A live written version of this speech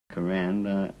around,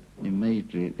 I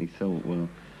immediately thought, well,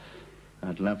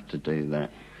 I'd love to do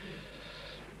that,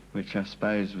 which I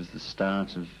suppose was the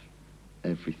start of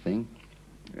everything.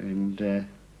 And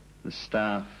the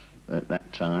staff at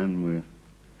that time were,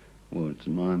 well, to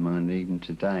my mind, even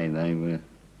today, they were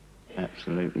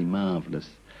absolutely marvellous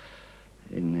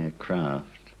in their craft.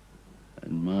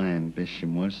 And my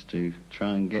ambition was to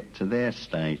try and get to their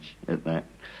stage at that,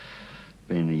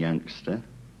 being a youngster.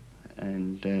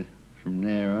 And from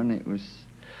there on, it was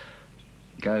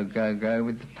go, go, go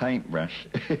with the paintbrush.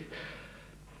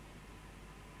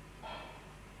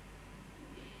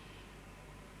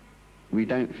 We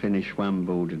don't finish one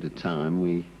board at a time.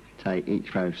 We take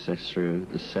each process through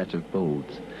a set of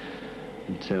boards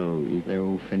until they're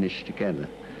all finished together.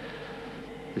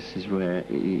 This is where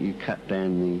you cut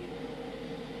down the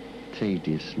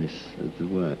tediousness of the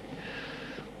work.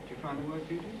 Do you find the work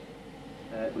tedious?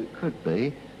 It could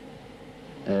be.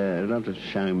 A lot of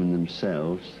showmen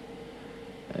themselves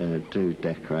do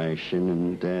decoration,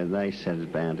 and they said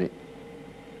about it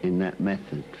in that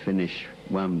method. Finish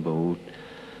one board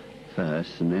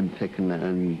first and then picking that,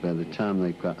 and by the time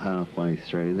they've got halfway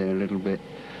through, they're a little bit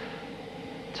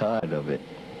tired of it,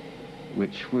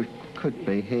 which could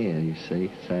be here, you see.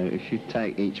 So if you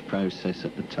take each process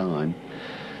at a time,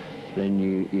 then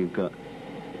you've got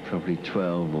probably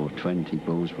 12 or 20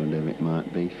 balls, whatever it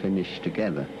might be, finished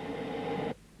together.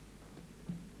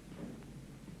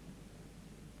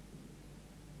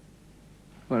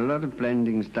 Well, a lot of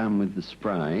blending's done with the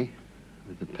spray,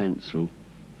 with the pencil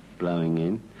blowing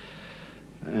in,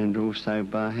 and also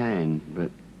by hand.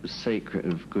 But the secret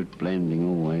of good blending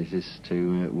always is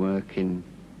to work in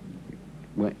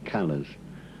wet colours.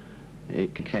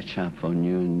 It can catch up on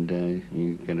you and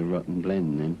you get a rotten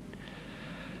blend then.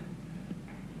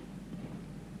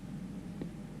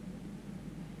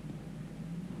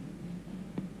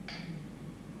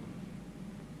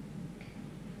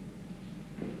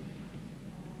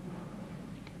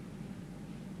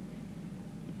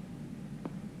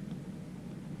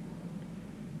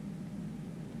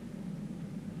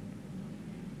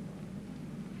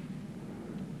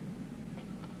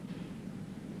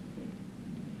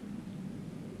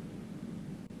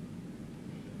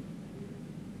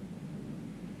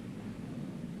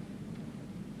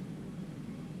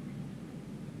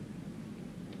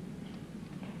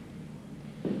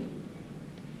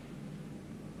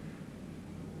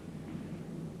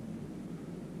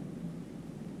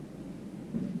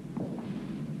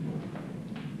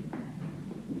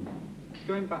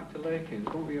 Going back to Lakins,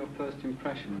 what were your first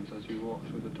impressions as you walked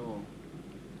through the door?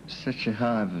 Such a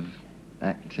hive of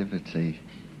activity,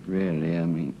 really. I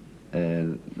mean,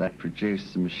 they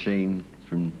produced the machine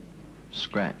from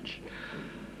scratch,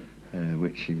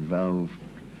 which involved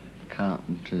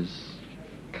carpenters,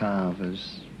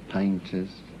 carvers,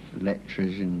 painters,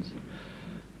 electricians,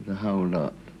 the whole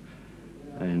lot.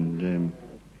 And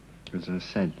as I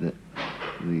said, that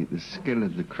the skill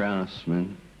of the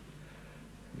craftsman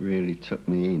really took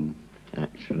me in,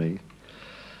 actually.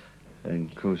 And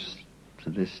of course, to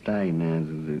this day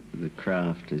now, the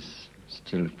craft is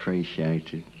still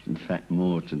appreciated, in fact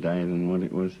more today than what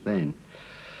it was then.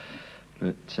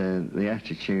 But the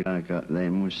attitude I got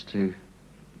then was to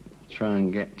try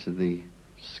and get to the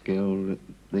skill that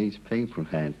these people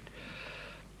had.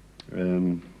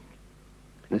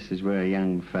 This is where a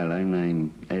young fellow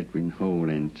named Edwin Hall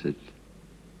entered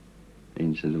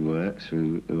into the works,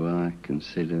 who I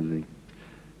consider the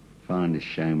finest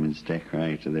showman's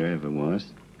decorator there ever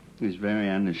was. He was very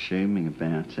unassuming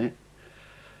about it,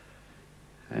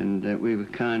 and we were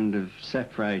kind of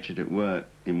separated at work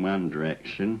in one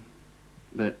direction,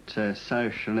 but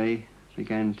socially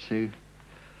began to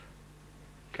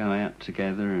go out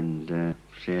together and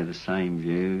share the same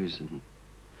views, and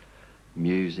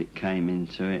music came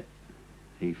into it.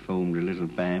 He formed a little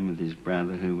band with his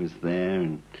brother who was there,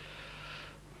 and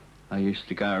I used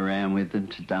to go around with them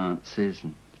to dances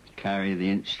and carry the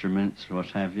instruments, what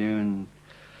have you, and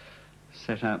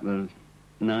set up a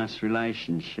nice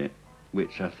relationship,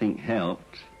 which I think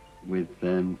helped with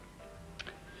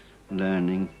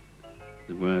learning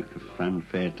the work of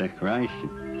funfair decoration.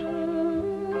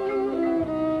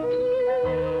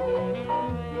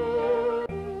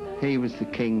 He was the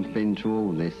kingpin to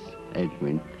all this,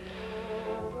 Edwin,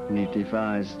 and he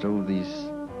devised all these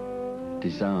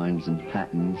designs and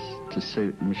patterns to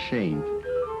suit the machine.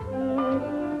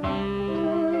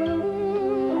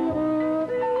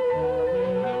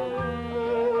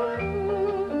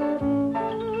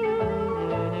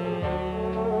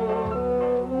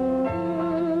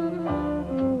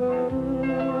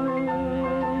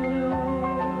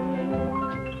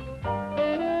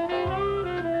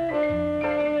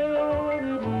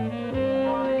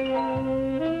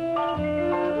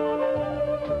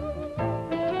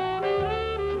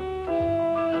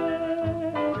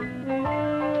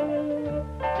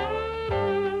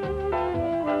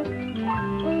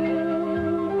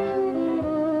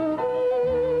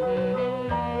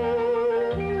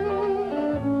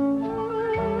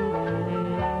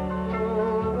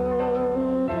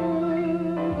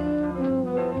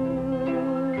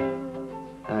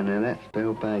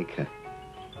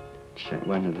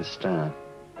 one of the staff.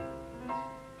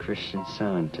 Christian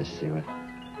scientists they were.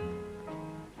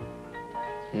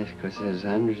 Yes, because there's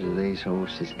hundreds of these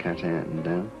horses cut out and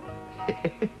done.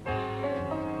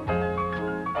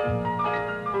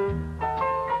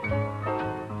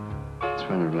 It's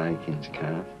one of Lakin's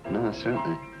cars. Nice,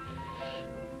 aren't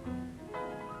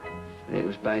they? It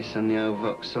was based on the old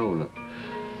Vauxhall.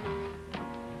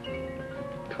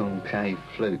 Concave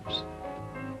flutes.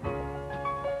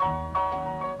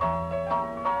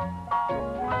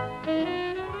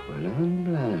 Well, I'm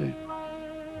blown.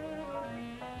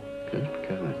 Good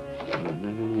God, I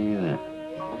never knew that.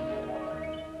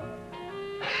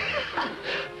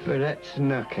 Well, that's a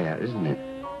knockout, isn't it?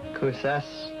 Of course,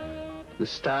 the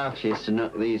staff used to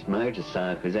knock these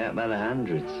motorcycles out by the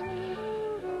hundreds.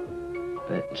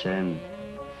 But,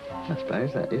 I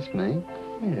suppose that is me.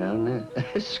 Yeah, I know.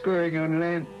 Screwing on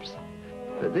lamps.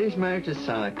 But these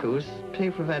motorcycles,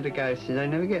 people have had a go since they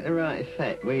never get the right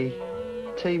effect.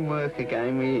 Teamwork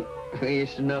again, we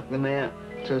used to knock them out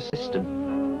to a system.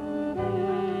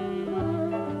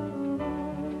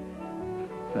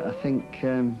 But I think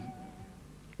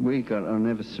we got on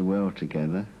ever so well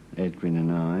together, Edwin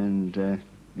and I, and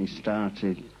he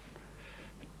started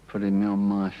putting me on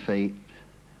my feet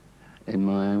in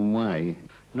my own way.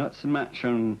 Not so much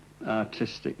on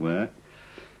artistic work,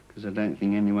 because I don't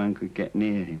think anyone could get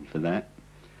near him for that,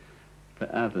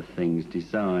 but other things,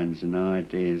 designs and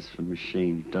ideas for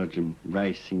machines, dodging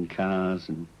racing cars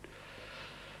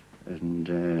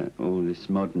and all this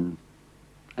modern,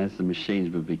 as the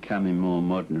machines were becoming more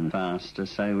modern and faster,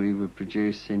 so we were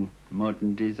producing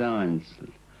modern designs,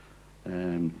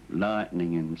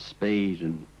 lightning and speed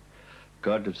and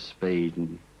God of speed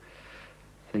and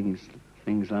things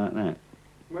like that.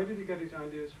 Where did he get his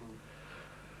ideas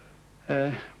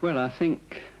from? Well, I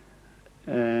think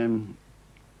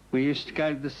we used to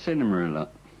go to the cinema a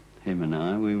lot, him and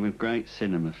I. We were great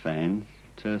cinema fans,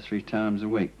 2 or 3 times a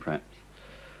week perhaps.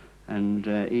 And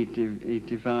he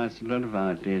devised a lot of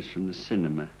ideas from the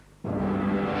cinema.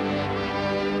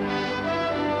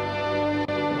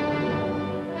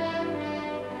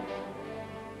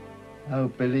 Oh,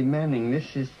 Billy Manning,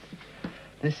 this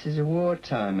is a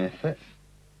wartime effort.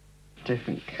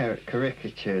 Different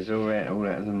caricatures all out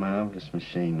of the marvellous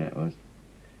machine that was.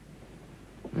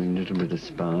 A little bit of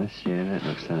spice, yeah, that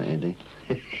looks like Eddie.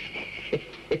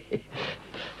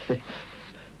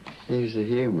 He was a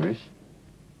humorist.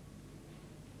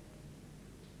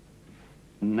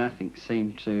 Nothing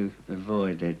seemed to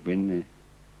avoid Edwin.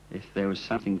 If there was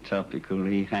something topical,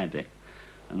 he had it.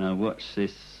 And I watched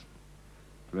this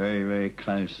very, very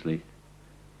closely.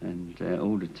 And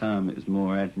all the time it was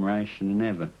more admiration than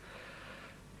ever.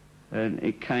 And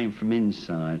it came from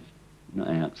inside, not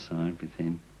outside with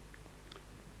him.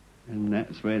 And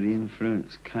that's where the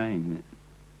influence came.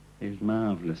 It was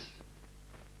marvellous.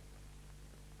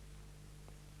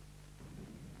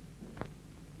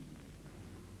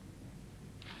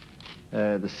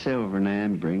 The silver and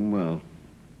ambering, well,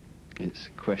 it's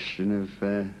a question of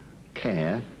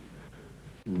care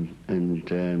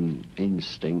and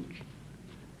instinct.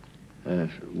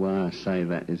 Why I say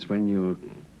that is when you're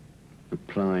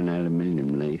applying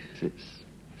aluminium leaf, it's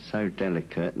so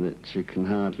delicate that you can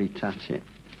hardly touch it.